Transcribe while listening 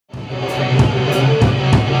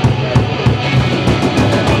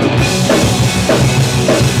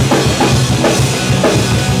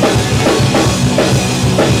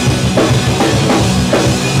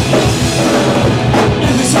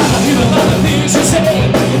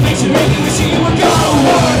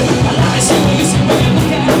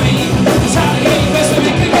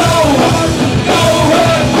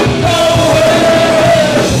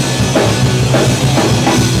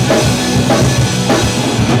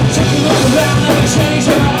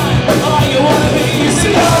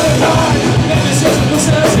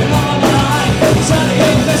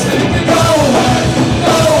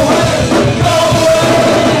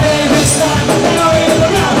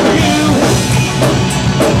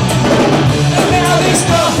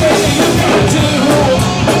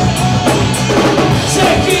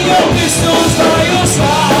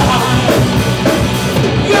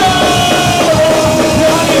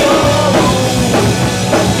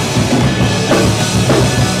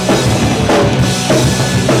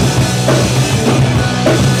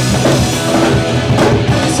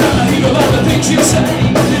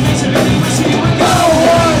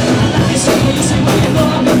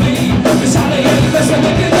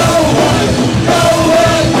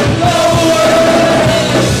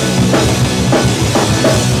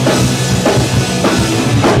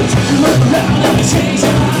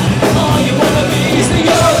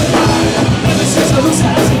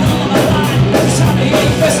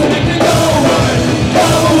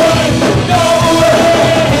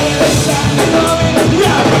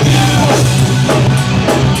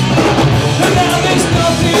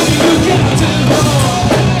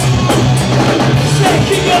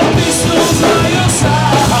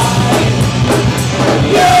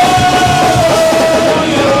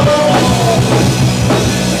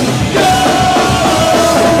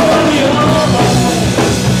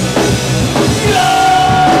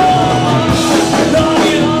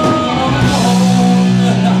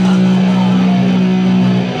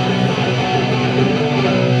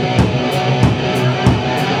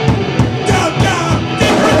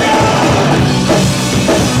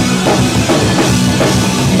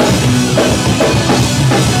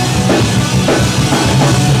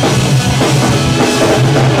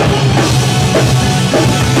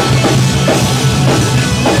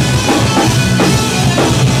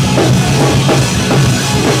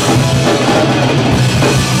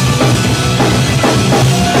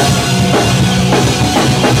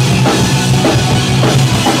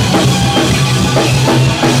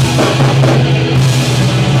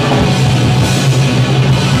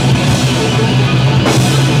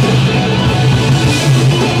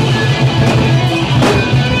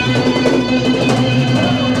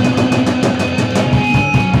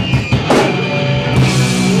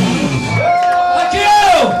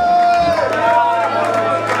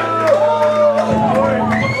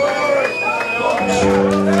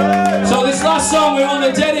last song, we want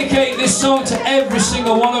to dedicate this song to every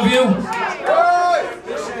single one of you.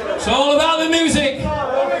 It's all about the music.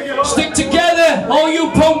 Stick together, all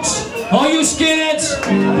you punks, all you skinheads,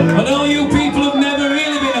 and all you people who've never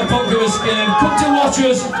really been a punk or a skinhead. Come to watch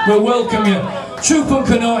us, we'll welcome you. True Punk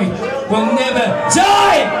and Oddy will never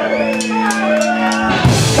die!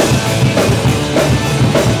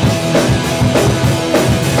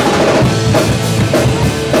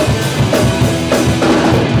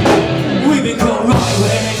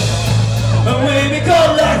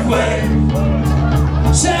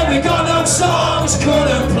 Said we got no songs,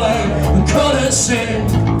 couldn't play and couldn't sing.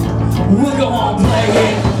 We'll go on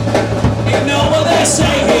playing, ignore what they're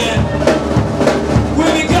saying.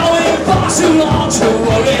 We've been going far too long to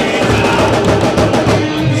worry.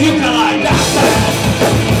 You can like that band,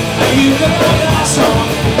 and you can like that song.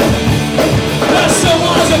 But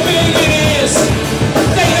someone's a big it is.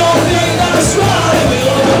 They don't think that's right. We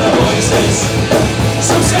all got the voices.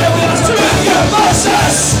 Some say we have to make your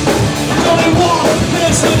voices. Only one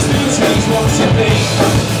person's duties want to be.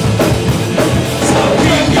 So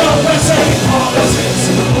keep your petty politics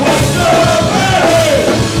away from me.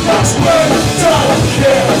 Cause we don't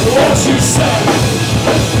care what you say.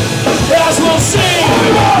 As we'll sing,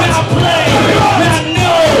 now play, now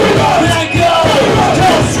know, now go.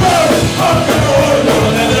 Go through,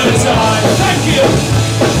 we'll never die. Thank you.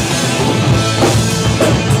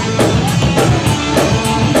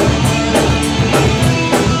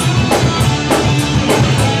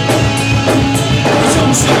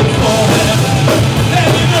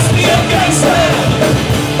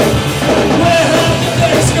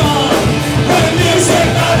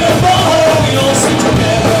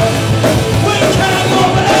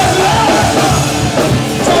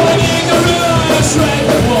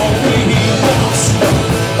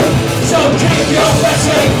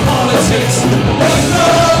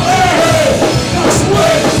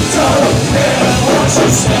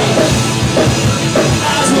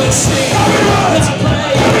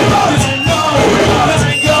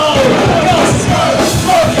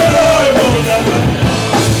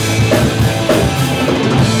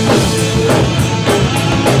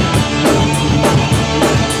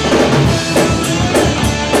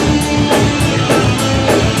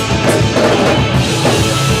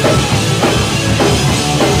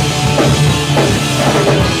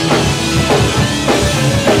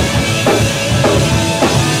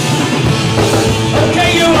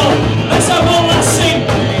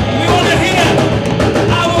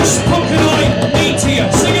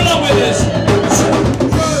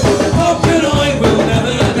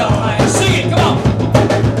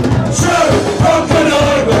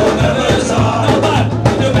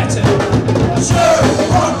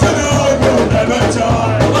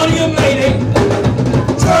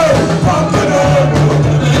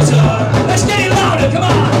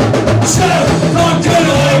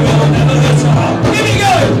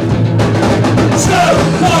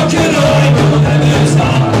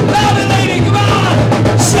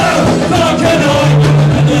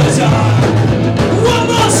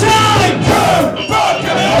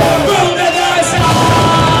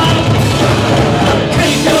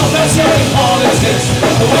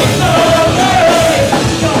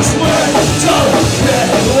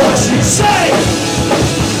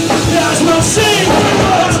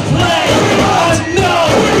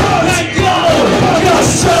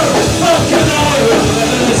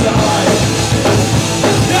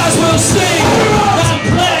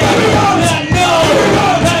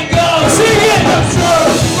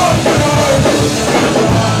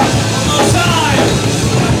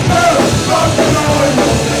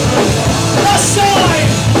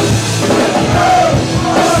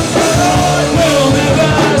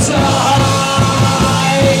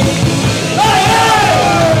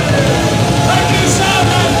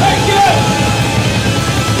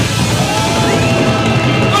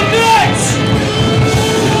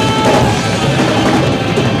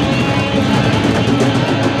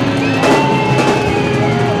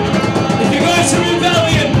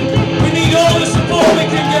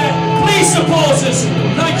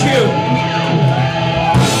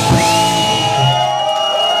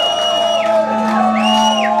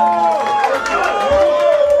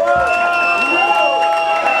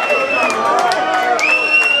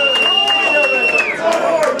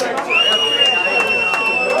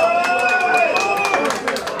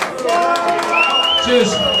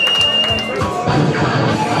 Cheers.